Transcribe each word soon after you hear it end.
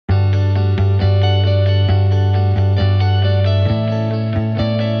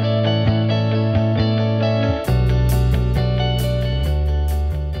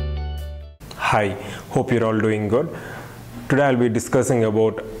Hi, hope you're all doing good. Today I'll be discussing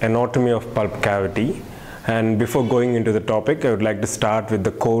about anatomy of pulp cavity, and before going into the topic I would like to start with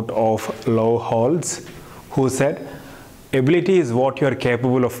the quote of Love Halls, who said, "Ability is what you are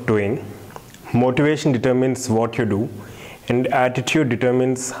capable of doing, motivation determines what you do, and attitude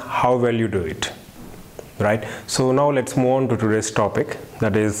determines how well you do it." Right? So now let's move on to today's topic,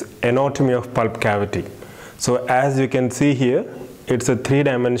 that is anatomy of pulp cavity. So as you can see here, it's a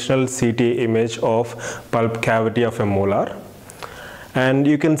three-dimensional CT image of pulp cavity of a molar, and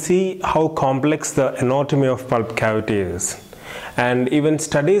you can see how complex the anatomy of pulp cavity is. And even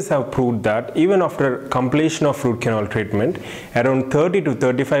studies have proved that even after completion of root canal treatment, around 30 to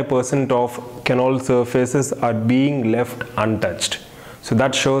 35% of canal surfaces are being left untouched. So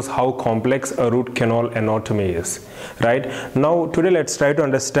that shows how complex a root canal anatomy is, right? Now today let's try to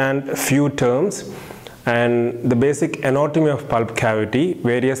understand a few terms and the basic anatomy of pulp cavity,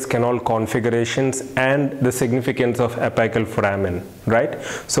 various canal configurations, and the significance of apical foramen, right?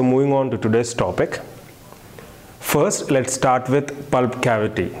 So moving on to today's topic. First, let's start with pulp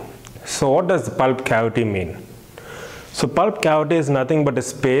cavity. So what does pulp cavity mean? So pulp cavity is nothing but a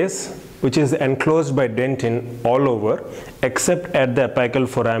space which is enclosed by dentin all over except at the apical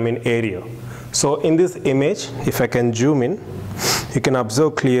foramen area. So in this image, if I can zoom in, you can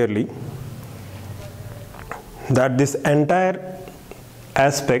observe clearly that this entire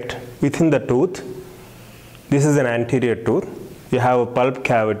aspect within the tooth, this is an anterior tooth, you have a pulp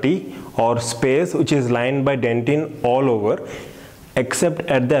cavity or space which is lined by dentin all over except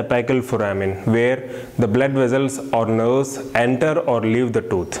at the apical foramen where the blood vessels or nerves enter or leave the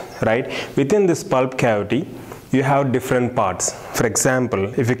tooth, right? Within this pulp cavity you have different parts. For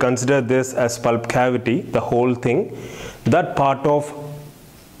example, if you consider this as pulp cavity, the whole thing, that part of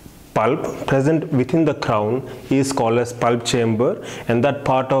pulp present within the crown is called as pulp chamber, and that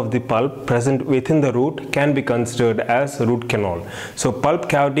part of the pulp present within the root can be considered as root canal. So pulp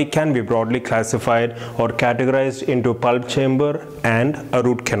cavity can be broadly classified or categorized into pulp chamber and a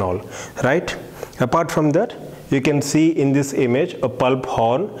root canal, right? Apart from that, you can see in this image a pulp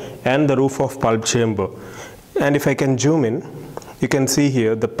horn and the roof of pulp chamber. And if I can zoom in, you can see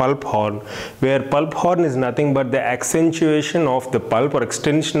here the pulp horn, where pulp horn is nothing but the accentuation of the pulp or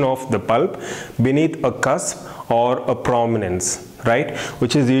extension of the pulp beneath a cusp or a prominence, right,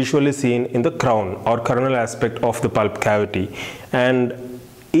 which is usually seen in the crown or coronal aspect of the pulp cavity. And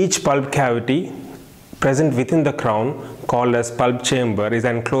each pulp cavity present within the crown, called as pulp chamber, is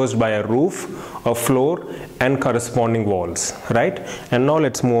enclosed by a roof, a floor, and corresponding walls, right? And now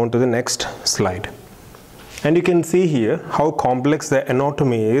let's move on to the next slide. And you can see here how complex the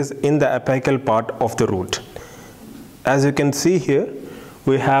anatomy is in the apical part of the root. As you can see here,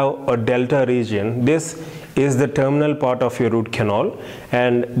 we have a delta region. This is the terminal part of your root canal,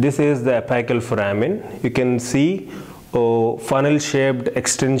 and this is the apical foramen. You can see a funnel-shaped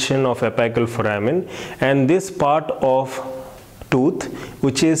extension of apical foramen, and this part of tooth,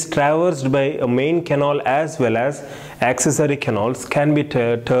 which is traversed by a main canal as well as accessory canals, can be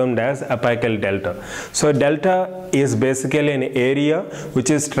termed as apical delta. So delta is basically an area which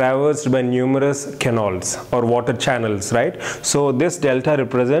is traversed by numerous canals or water channels, right? So this delta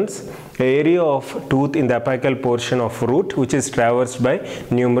represents the area of tooth in the apical portion of root which is traversed by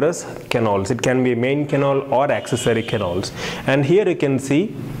numerous canals. It can be main canal or accessory canals. And here you can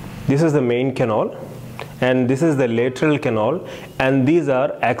see this is the main canal, and this is the lateral canal, and these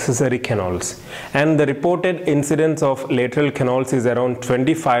are accessory canals. And the reported incidence of lateral canals is around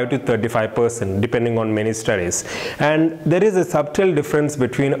 25 to 35% depending on many studies. And there is a subtle difference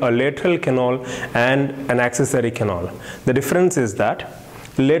between a lateral canal and an accessory canal. The difference is that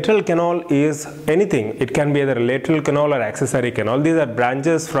lateral canal is anything. It can be either a lateral canal or accessory canal. These are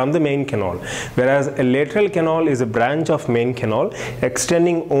branches from the main canal, whereas a lateral canal is a branch of main canal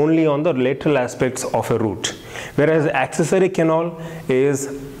extending only on the lateral aspects of a root, whereas accessory canal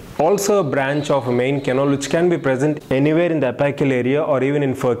is also a branch of a main canal which can be present anywhere in the apical area or even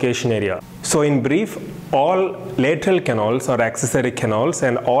in furcation area. So in brief, all lateral canals are accessory canals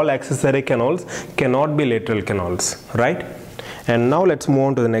and all accessory canals cannot be lateral canals, right? And now let's move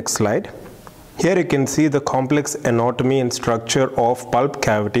on to the next slide. Here you can see the complex anatomy and structure of pulp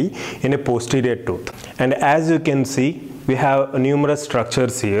cavity in a posterior tooth. And as you can see, we have numerous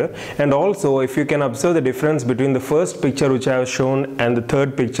structures here. And also, if you can observe the difference between the first picture which I have shown and the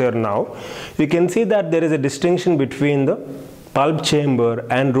third picture now, you can see that there is a distinction between the pulp chamber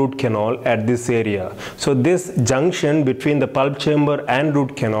and root canal at this area. So this junction between the pulp chamber and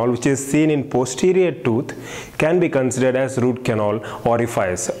root canal, which is seen in posterior tooth, can be considered as root canal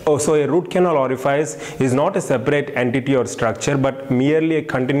orifice. So a root canal orifice is not a separate entity or structure, but merely a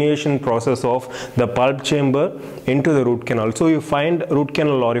continuation process of the pulp chamber into the root canal. So you find root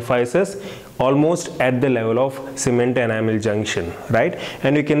canal orifices almost at the level of cement enamel junction, right?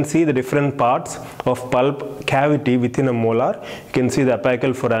 And you can see the different parts of pulp cavity within a molar. You can see the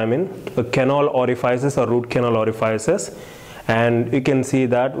apical foramen, the canal orifices or root canal orifices, and you can see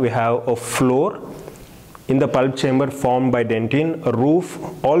that we have a floor in the pulp chamber formed by dentin, a roof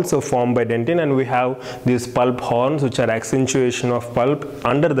also formed by dentin, and we have these pulp horns, which are accentuation of pulp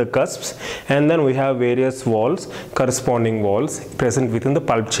under the cusps, and then we have various walls, corresponding walls present within the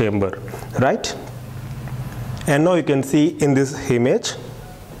pulp chamber, right? And now you can see in this image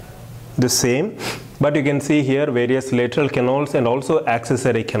the same, but you can see here various lateral canals and also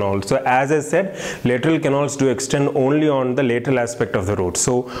accessory canals. So as I said, lateral canals do extend only on the lateral aspect of the root.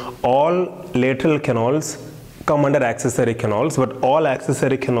 So all lateral canals come under accessory canals, but all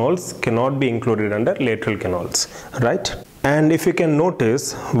accessory canals cannot be included under lateral canals, right? And if you can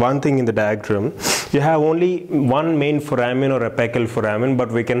notice one thing in the diagram, you have only one main foramen or apical foramen,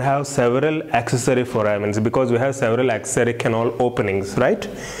 but we can have several accessory foramens because we have several accessory canal openings, right?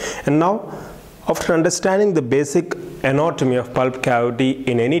 And now, after understanding the basic anatomy of pulp cavity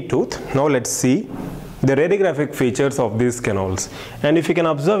in any tooth, now let's see the radiographic features of these canals. And if you can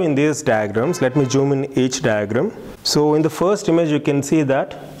observe in these diagrams, let me zoom in each diagram. So in the first image, you can see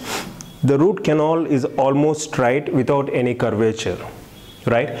that the root canal is almost straight without any curvature,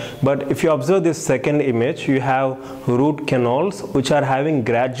 right? But if you observe this second image, you have root canals which are having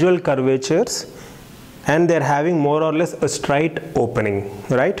gradual curvatures and they're having more or less a straight opening,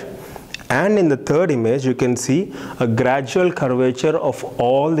 right? And in the third image, you can see a gradual curvature of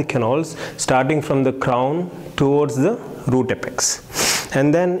all the canals starting from the crown towards the root apex.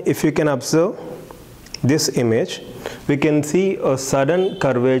 And then if you can observe this image, we can see a sudden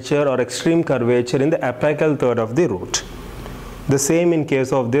curvature or extreme curvature in the apical third of the root. The same in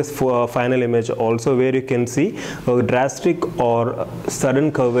case of this final image also, where you can see a drastic or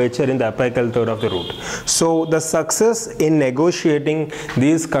sudden curvature in the apical third of the root. So the success in negotiating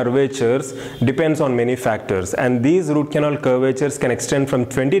these curvatures depends on many factors, and these root canal curvatures can extend from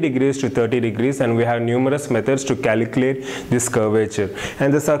 20 degrees to 30 degrees, and we have numerous methods to calculate this curvature.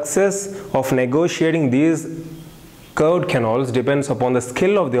 And the success of negotiating these curved canals depends upon the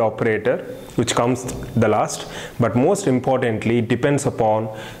skill of the operator, which comes the last, but most importantly it depends upon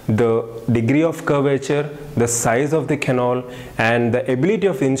the degree of curvature, the size of the canal, and the ability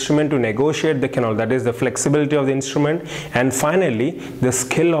of the instrument to negotiate the canal, that is the flexibility of the instrument, and finally the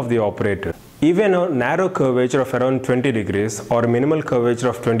skill of the operator. Even a narrow curvature of around 20 degrees or a minimal curvature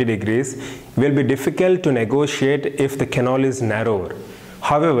of 20 degrees will be difficult to negotiate if the canal is narrower.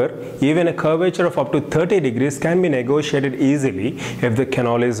 However, even a curvature of up to 30 degrees can be negotiated easily if the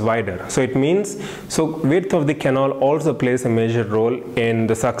canal is wider. So it means, width of the canal also plays a major role in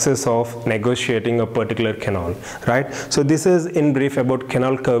the success of negotiating a particular canal, right? So this is in brief about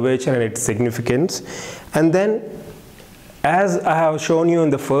canal curvature and its significance. And then, as I have shown you in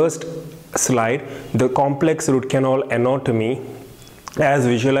the first slide, the complex root canal anatomy as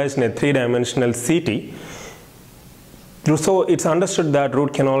visualized in a three-dimensional CT. So it's understood that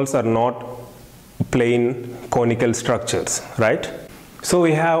root canals are not plain conical structures, right? So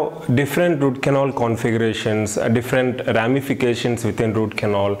we have different root canal configurations, different ramifications within root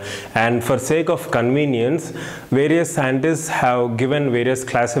canal, and for sake of convenience, various scientists have given various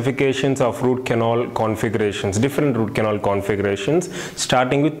classifications of root canal configurations, different root canal configurations,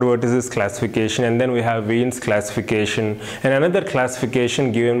 starting with Vertucci's classification, and then we have Weine's classification, and another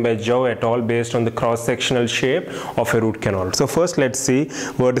classification given by Zhou et al. Based on the cross-sectional shape of a root canal. So first let's see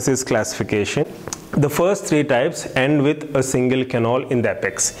Vertucci's classification. The first three types end with a single canal in the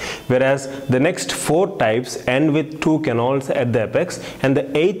apex, whereas the next four types end with two canals at the apex, and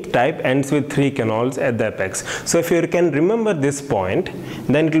the eighth type ends with three canals at the apex. So if you can remember this point,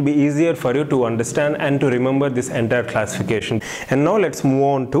 then it will be easier for you to understand and to remember this entire classification. And now let's move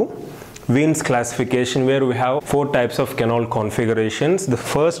on to Weine's classification, where we have four types of canal configurations. The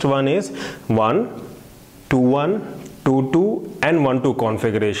first one is 1, 2, 1, 2-2 and 1-2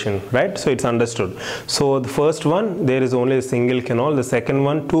 configuration, right? So it's understood. So the first one, there is only a single canal. The second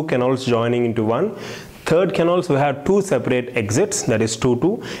one, two canals joining into one. Third canals, we have two separate exits, that is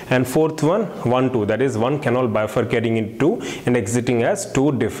 2-2, and fourth one, 1-2, that is one canal bifurcating into two and exiting as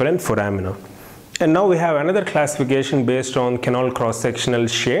two different foramina. And now we have another classification based on canal cross-sectional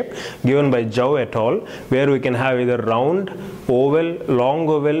shape given by Zhou et al., where we can have either round, oval, long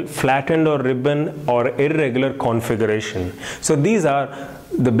oval, flattened or ribbon, or irregular configuration. So these are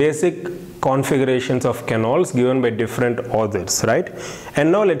the basic configurations of canals given by different authors, right?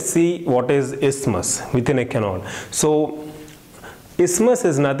 And now let's see what is isthmus within a canal. So isthmus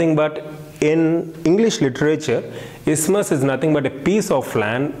is nothing but, in English literature, isthmus is nothing but a piece of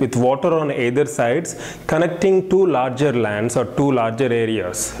land with water on either sides connecting two larger lands or two larger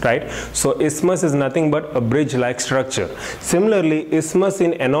areas, right? So isthmus is nothing but a bridge-like structure. Similarly, isthmus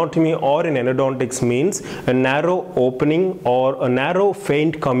in anatomy or in endodontics means a narrow opening or a narrow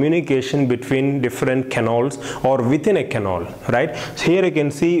faint communication between different canals or within a canal, right? So here you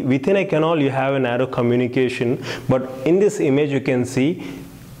can see within a canal you have a narrow communication, but in this image you can see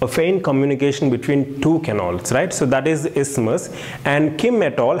a faint communication between two canals, right? So that is isthmus. And Kim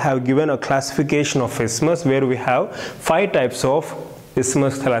et al. Have given a classification of isthmus where we have 5 types of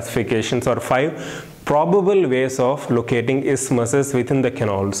isthmus classifications, or 5 probable ways of locating isthmuses within the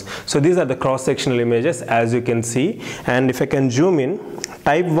canals. So these are the cross-sectional images as you can see. And if I can zoom in,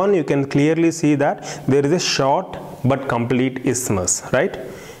 type 1 you can clearly see that there is a short but complete isthmus, right?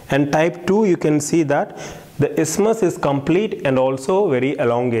 And type 2 you can see that the isthmus is complete and also very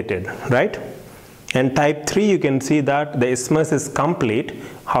elongated, right? And type 3 you can see that the isthmus is complete,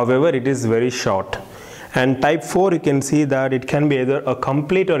 however it is very short. And type 4 you can see that it can be either a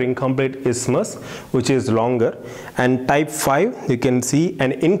complete or incomplete isthmus, which is longer. And type 5 you can see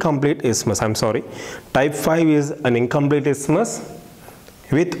an incomplete isthmus, Type 5 is an incomplete isthmus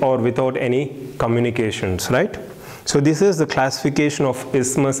with or without any communications, right? So this is the classification of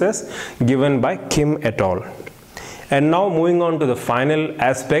isthmuses given by Kim et al. And now moving on to the final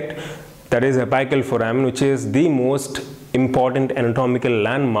aspect, that is apical foramen, which is the most important anatomical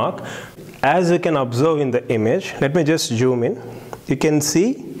landmark. As you can observe in the image, let me just zoom in. You can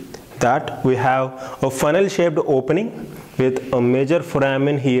see that we have a funnel shaped opening with a major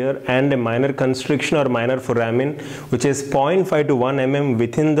foramen here and a minor constriction or minor foramen, which is 0.5 to 1 mm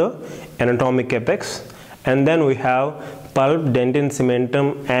within the anatomic apex. And then we have pulp, dentin,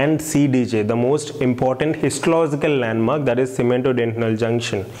 cementum and CDJ, the most important histological landmark, that is cemento-dentinal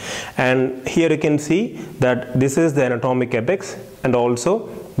junction. And here you can see that this is the anatomic apex, and also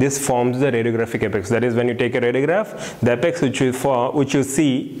this forms the radiographic apex. That is, when you take a radiograph, the apex which you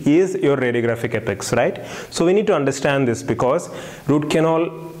see is your radiographic apex, right? So we need to understand this because root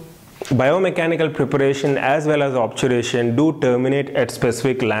canal biomechanical preparation as well as obturation do terminate at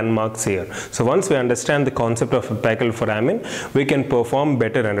specific landmarks here. So once we understand the concept of apical foramen, we can perform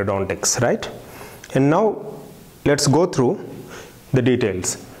better endodontics, right? And now let's go through the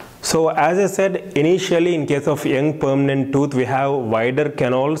details. So as I said initially, in case of young permanent tooth, we have wider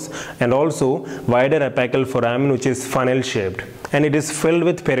canals and also wider apical foramen, which is funnel shaped, and it is filled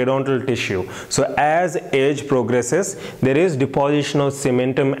with periodontal tissue. So as age progresses, there is deposition of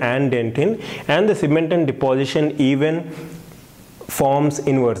cementum and dentin, and the cementum deposition even forms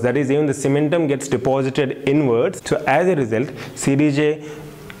inwards. That is, even the cementum gets deposited inwards. So as a result, CDJ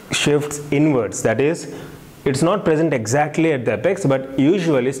shifts inwards. That is, it's not present exactly at the apex, but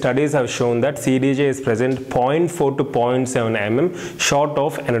usually studies have shown that CDJ is present 0.4 to 0.7 mm short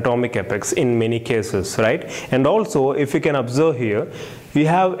of anatomic apex in many cases, right? And also, if you can observe here, we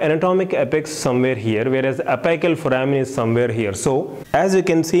have anatomic apex somewhere here, whereas apical foramen is somewhere here. So as you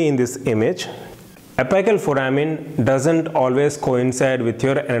can see in this image, apical foramen doesn't always coincide with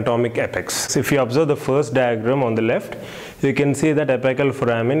your anatomic apex. So if you observe the first diagram on the left, you can see that apical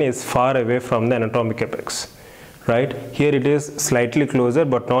foramen is far away from the anatomic apex, right? Here it is slightly closer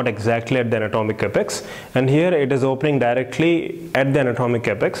but not exactly at the anatomic apex, and here it is opening directly at the anatomic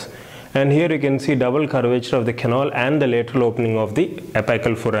apex. And here you can see double curvature of the canal and the lateral opening of the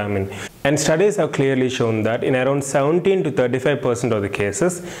apical foramen. And studies have clearly shown that in around 17 to 35% of the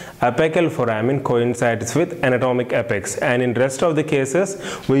cases, apical foramen coincides with anatomic apex, and in rest of the cases,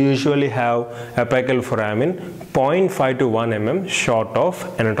 we usually have apical foramen 0.5 to 1 mm short of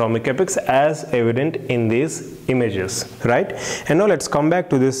anatomic apex, as evident in these images, right? And now let's come back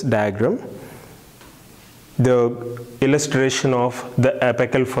to this diagram, the illustration of the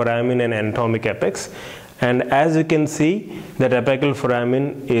apical foramen and anatomic apex. And as you can see, that apical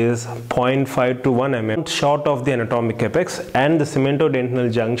foramen is 0.5 to 1 mm short of the anatomic apex, and the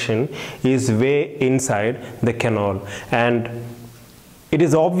cemento-dentinal junction is way inside the canal. And it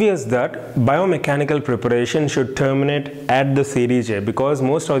is obvious that biomechanical preparation should terminate at the CDJ because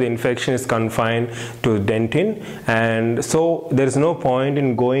most of the infection is confined to dentin, and so there is no point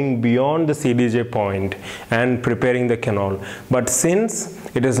in going beyond the CDJ point and preparing the canal. But since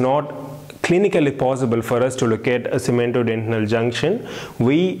it is not clinically possible for us to look at a cemento-dentinal junction,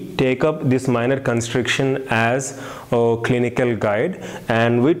 we take up this minor constriction as a clinical guide,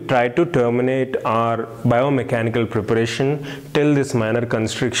 and we try to terminate our biomechanical preparation till this minor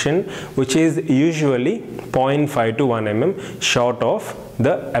constriction, which is usually 0.5 to 1 mm short of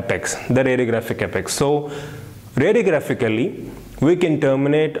the apex, the radiographic apex. So radiographically, we can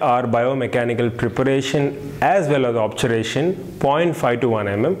terminate our biomechanical preparation as well as obturation 0.5 to 1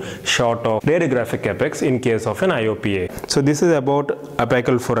 mm short of radiographic apex in case of an IOPA. So this is about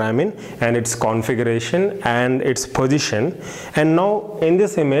apical foramen and its configuration and its position. And now in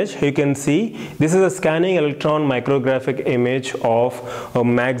this image you can see this is a scanning electron micrographic image of a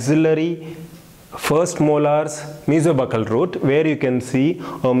maxillary first molars mesobuccal root, where you can see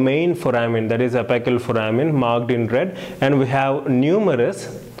a main foramen, that is apical foramen, marked in red, and we have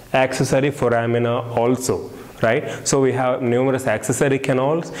numerous accessory foramina also, right? So we have numerous accessory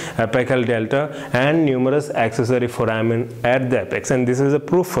canals, apical delta, and numerous accessory foramen at the apex, and this is a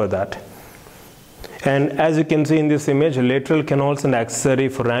proof for that. And as you can see in this image, lateral canals and accessory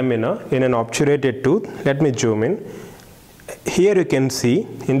foramina in an obturated tooth. Let me zoom in. Here you can see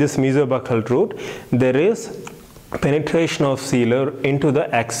in this mesobuccal root there is penetration of sealer into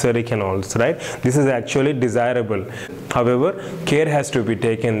the accessory canals, right? This is actually desirable. However, care has to be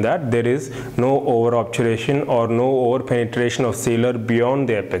taken that there is no over obturation or no over penetration of sealer beyond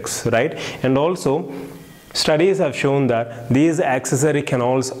the apex, right? And also studies have shown that these accessory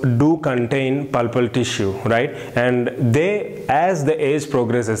canals do contain pulpal tissue, right? And they, as the age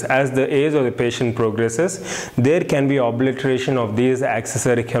progresses, as the age of the patient progresses, there can be obliteration of these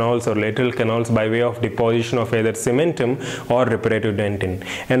accessory canals or lateral canals by way of deposition of either cementum or reparative dentin.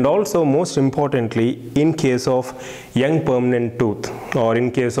 And also, most importantly, in case of young permanent tooth or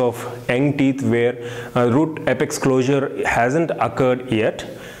in case of young teeth where root apex closure hasn't occurred yet,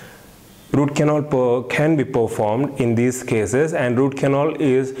 root canal can be performed in these cases, and root canal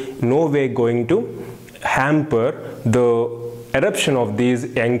is no way going to hamper the eruption of these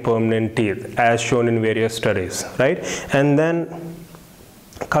young permanent teeth as shown in various studies, right? And then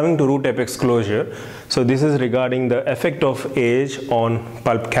coming to root apex closure, so this is regarding the effect of age on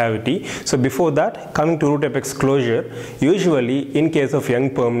pulp cavity. So before that, coming to root apex closure, usually in case of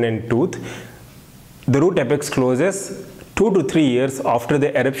young permanent tooth, the root apex closes 2 to 3 years after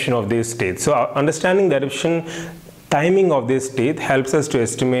the eruption of these teeth. So understanding the eruption timing of these teeth helps us to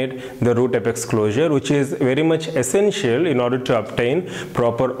estimate the root apex closure, which is very much essential in order to obtain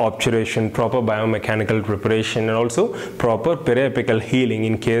proper obturation, proper biomechanical preparation, and also proper periapical healing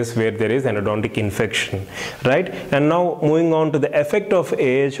in case where there is endodontic infection, right? And now moving on to the effect of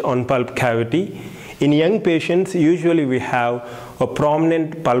age on pulp cavity. In young patients, usually we have a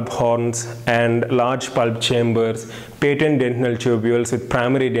prominent pulp horns and large pulp chambers, patent dentinal tubules with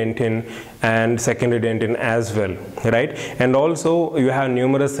primary dentin and secondary dentin as well, right? And also you have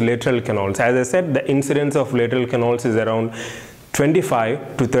numerous lateral canals. As I said, the incidence of lateral canals is around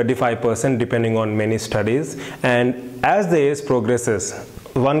 25 to 35% depending on many studies. And as the age progresses,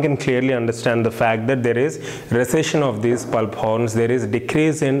 one can clearly understand the fact that there is recession of these pulp horns, there is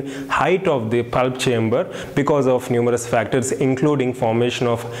decrease in height of the pulp chamber because of numerous factors, including formation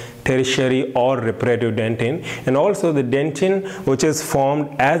of tertiary or reparative dentin, and also the dentin which is formed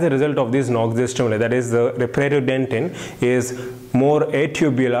as a result of these Knox stimuli, that is the reparative dentin, is more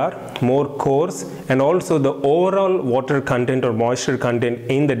atubular, more coarse, and also the overall water content or moisture content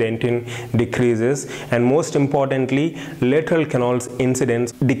in the dentin decreases, and most importantly, lateral canals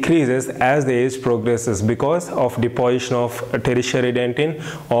incidence decreases as the age progresses because of deposition of tertiary dentin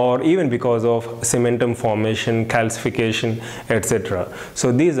or even because of cementum formation, calcification, etc.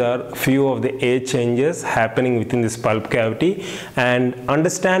 So these are few of the age changes happening within this pulp cavity, and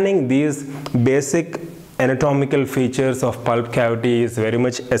understanding these basic anatomical features of pulp cavity is very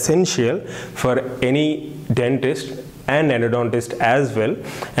much essential for any dentist and endodontist as well.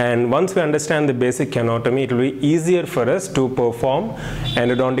 And once we understand the basic anatomy, it will be easier for us to perform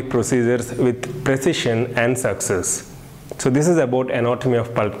endodontic procedures with precision and success. So this is about anatomy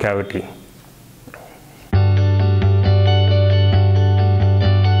of pulp cavity.